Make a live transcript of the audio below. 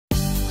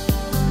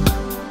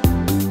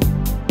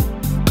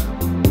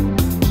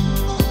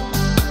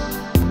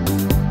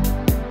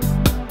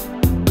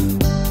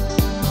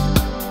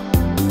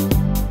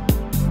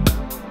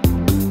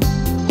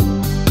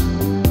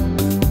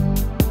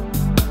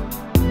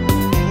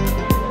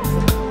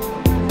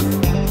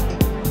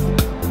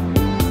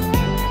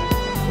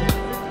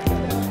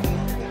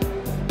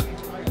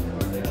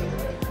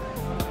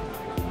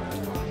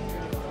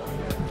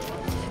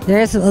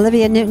There's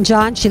Olivia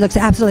Newton-John. She looks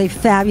absolutely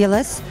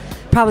fabulous.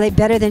 Probably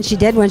better than she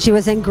did when she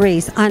was in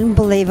Greece.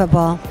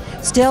 Unbelievable.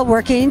 Still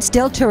working,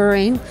 still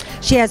touring.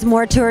 She has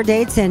more tour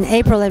dates in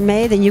April and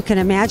May than you can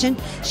imagine.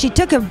 She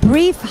took a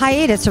brief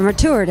hiatus from her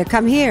tour to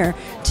come here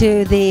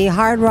to the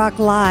Hard Rock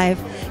Live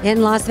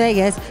in Las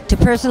Vegas to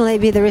personally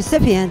be the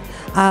recipient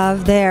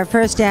of their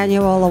first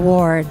annual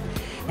award.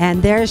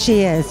 And there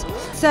she is.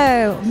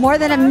 So, more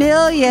than 1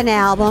 million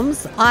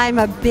albums. I'm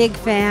a big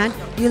fan.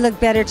 You look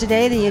better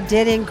today than you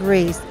did in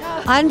Greece.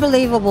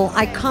 Unbelievable,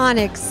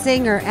 iconic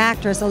singer,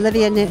 actress,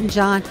 Olivia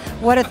Newton-John.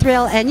 What a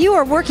thrill. And you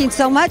are working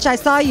so much. I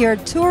saw your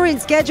touring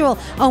schedule.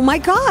 Oh my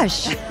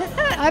gosh.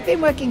 I've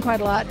been working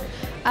quite a lot.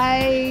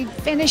 I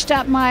finished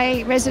up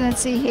my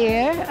residency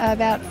here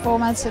about 4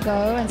 months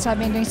ago, and so I've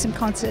been doing some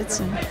concerts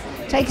and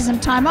taking some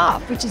time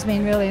off, which has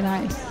been really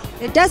nice.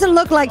 It doesn't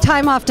look like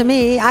time off to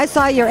me. I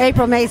saw your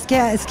April-May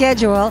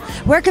schedule.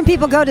 Where can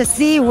people go to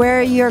see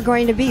where you're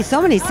going to be?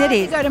 So many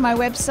cities. Go to my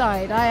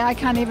website. I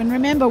can't even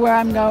remember where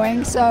I'm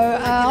going. So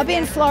I'll be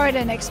in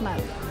Florida next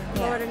month.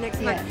 Florida next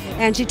month.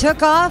 And she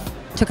took a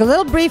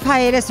little brief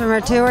hiatus from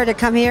her tour to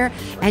come here,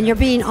 and you're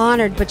being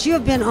honored. But you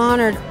have been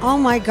honored, oh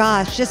my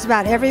gosh, just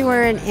about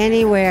everywhere and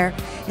anywhere.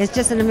 It's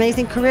just an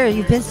amazing career.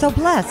 You've been so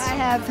blessed. I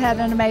have had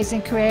an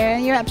amazing career,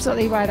 and you're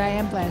absolutely right. I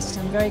am blessed.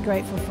 I'm very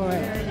grateful for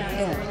it.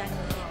 Yeah.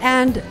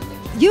 And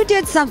you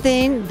did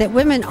something that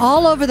women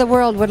all over the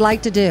world would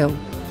like to do.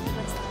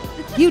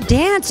 You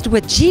danced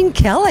with Gene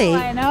Kelly. Oh,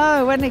 I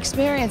know, what an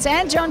experience.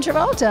 And John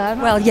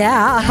Travolta. Well,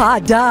 yeah,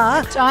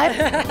 duh.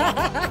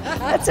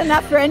 That's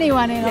enough for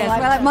anyone in a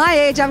life. Well, at my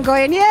age, I'm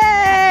going,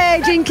 yay,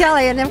 Gene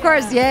Kelly. And of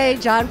course, yay,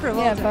 John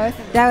Travolta. Yeah,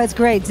 both. That was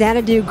great.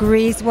 Xanadu,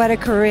 Greece, what a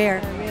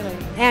career.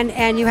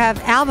 And you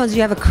have albums.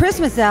 You have a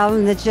Christmas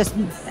album that's just,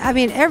 I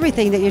mean,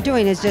 everything that you're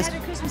doing is just... I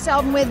had a Christmas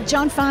album with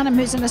John Farnham,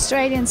 who's an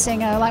Australian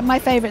singer, like my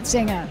favorite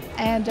singer,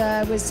 and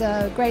it was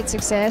a great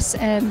success.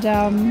 And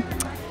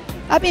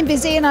I've been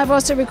busy, and I've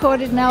also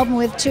recorded an album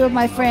with two of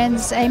my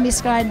friends, Amy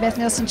Sky and Beth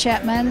Nielsen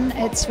Chapman.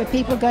 It's for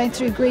people going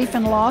through grief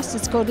and loss.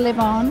 It's called Live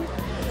On.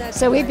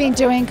 So we've been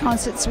doing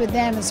concerts with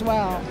them as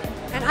well.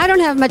 And I don't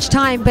have much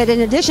time, but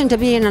in addition to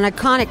being an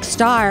iconic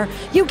star,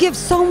 you give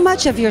so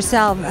much of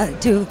yourself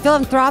to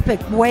philanthropic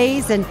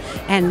ways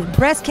and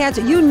breast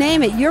cancer, you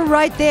name it, you're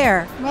right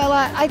there. Well,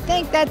 I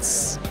think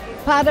that's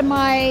part of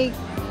my,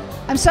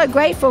 I'm so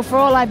grateful for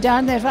all I've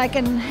done that if I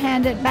can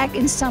hand it back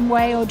in some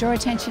way or draw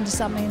attention to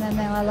something, then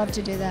I love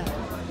to do that.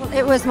 Well,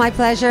 it was my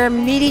pleasure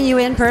meeting you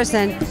in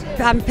person.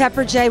 I'm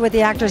Pepper J with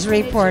the Actors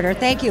Reporter.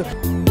 Thank you.